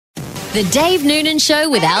The Dave Noonan Show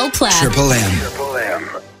with Al Platt. Triple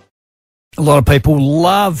M. A lot of people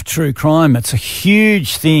love true crime. It's a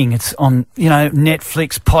huge thing. It's on,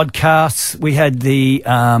 Netflix, podcasts. We had the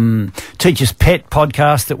Teacher's Pet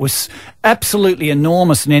podcast that was absolutely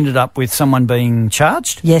enormous and ended up with someone being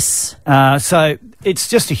charged. Yes. So it's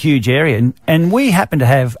just a huge area. And we happen to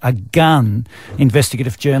have a gun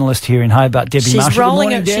investigative journalist here in Hobart, Debbie Marshall. Good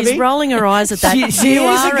morning, Debbie. She's rolling her eyes at that. She you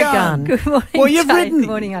is are a gun. Good morning, Well,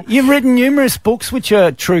 you've written numerous books which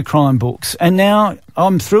are true crime books, and now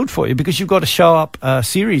I'm thrilled for you because you've got to show up a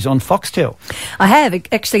series on Foxtel. I have.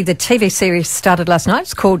 Actually, the TV series started last night.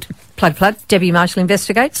 It's called Plug. Debbie Marshall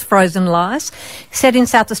Investigates Frozen Lies. Set in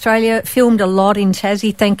South Australia, filmed a lot in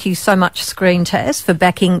Tassie. Thank you so much, Screen Tas, for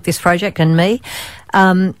backing this project and me.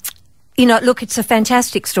 Look, it's a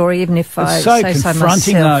fantastic story, even if I say so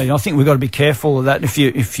confronting, myself. though. I think we've got to be careful of that.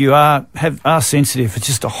 If you are sensitive, it's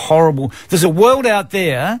just a horrible. There's a world out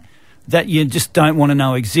there that you just don't want to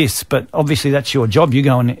know exists, but obviously that's your job. You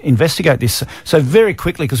go and investigate this. So very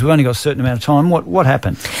quickly, because we've only got a certain amount of time, what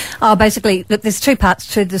happened? Basically, look, there's two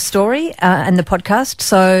parts to the story and the podcast.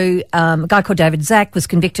 So a guy called David Zack was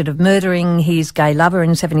convicted of murdering his gay lover in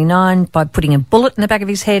 1979 by putting a bullet in the back of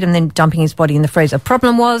his head and then dumping his body in the freezer.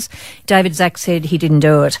 Problem was, David Zack said he didn't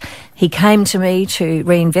do it. He came to me to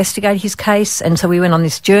reinvestigate his case, and so we went on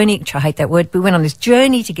this journey, which I hate that word, but we went on this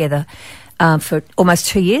journey together for almost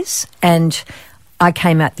 2 years, and I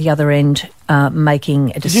came out the other end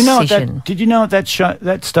making a decision. Did you know at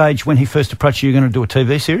that stage when he first approached you, were going to do a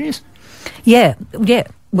TV series? Yeah,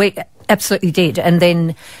 we absolutely did. And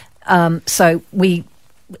then,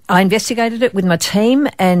 I investigated it with my team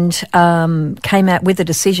and came out with a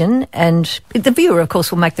decision, and the viewer, of course,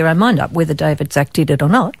 will make their own mind up whether David Zack did it or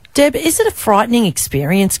not. Deb, is it a frightening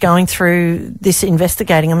experience going through this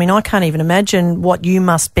investigating? I mean, I can't even imagine what you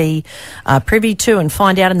must be privy to and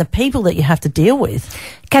find out, and the people that you have to deal with.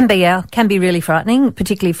 Can be really frightening,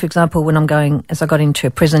 particularly, for example, when I got into a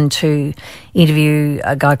prison to interview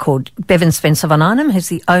a guy called Bevan Spencer Van Arnhem, who's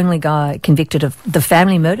the only guy convicted of the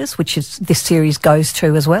family murders, which is this series goes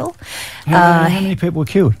to as well. How many people were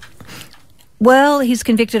killed? Well, he's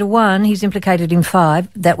convicted of 1. He's implicated in 5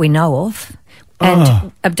 that we know of.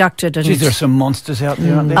 And abducted. And there are some monsters out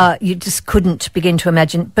there, aren't there? You just couldn't begin to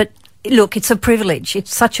imagine. But look, it's a privilege.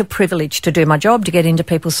 It's such a privilege to do my job, to get into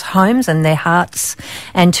people's homes and their hearts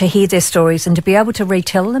and to hear their stories and to be able to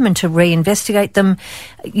retell them and to reinvestigate them.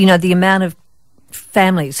 The amount of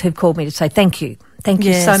families who've called me to say thank you. Thank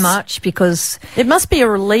you so much, because it must be a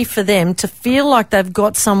relief for them to feel like they've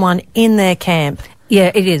got someone in their camp. Yeah,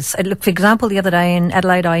 it is. Look, for example, the other day in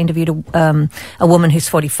Adelaide, I interviewed a woman who's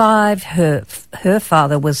 45. Her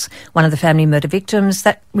father was one of the family murder victims.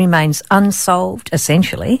 That remains unsolved,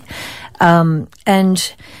 essentially.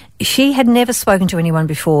 And she had never spoken to anyone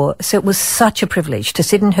before, so it was such a privilege to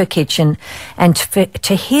sit in her kitchen and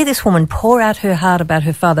to hear this woman pour out her heart about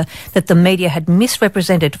her father that the media had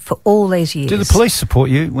misrepresented for all these years. Do the police support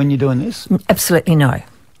you when you're doing this? Absolutely no.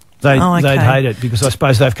 They'd hate it because I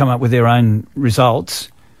suppose they've come up with their own results.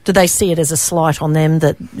 Do they see it as a slight on them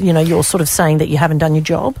that, you're sort of saying that you haven't done your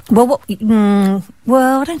job? Well,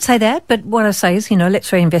 I don't say that, but what I say is,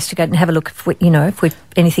 let's reinvestigate and have a look if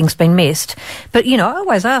anything's been missed. But, I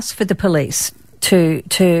always ask for the police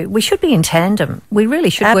we should be in tandem. We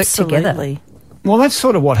really should work together. Well, that's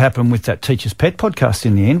sort of what happened with that Teacher's Pet podcast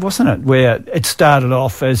in the end, wasn't it? Where it started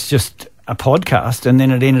off as just a podcast and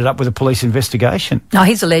then it ended up with a police investigation. No,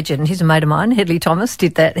 he's a legend. He's a mate of mine. Hedley Thomas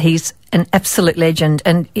did that. He's an absolute legend.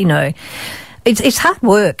 And, it's hard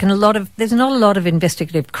work, and there's not a lot of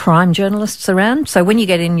investigative crime journalists around. So when you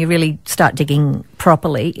get in, you really start digging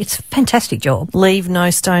properly. It's a fantastic job. Leave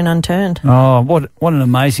no stone unturned. Oh, what an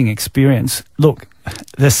amazing experience. Look,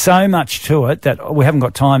 there's so much to it that we haven't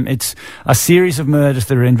got time. It's a series of murders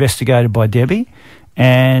that are investigated by Debbie.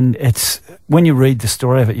 And it's when you read the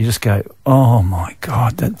story of it, you just go, oh, my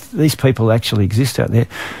God, these people actually exist out there.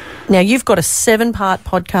 Now, you've got a 7-part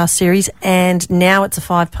podcast series and now it's a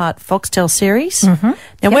 5-part Foxtel series. Mm-hmm.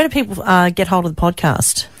 Now, where do people get hold of the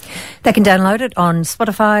podcast? They can download it on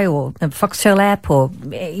Spotify or the Foxtel app or,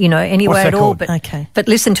 anywhere at all. But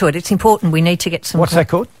listen to it. It's important. We need to get some... What's that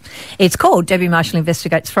called? It's called Debbie Marshall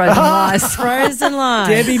Investigates Frozen Lies. Frozen Lies.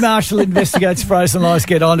 Debbie Marshall Investigates Frozen Lies.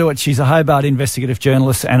 Get onto it. She's a Hobart investigative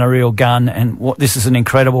journalist and a real gun. And this is an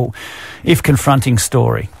incredible, if confronting,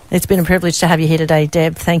 story. It's been a privilege to have you here today,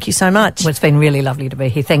 Deb. Thank you so much. Well, it's been really lovely to be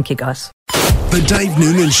here. Thank you, guys. The Dave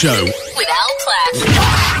Noonan Show with Al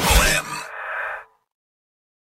Platt.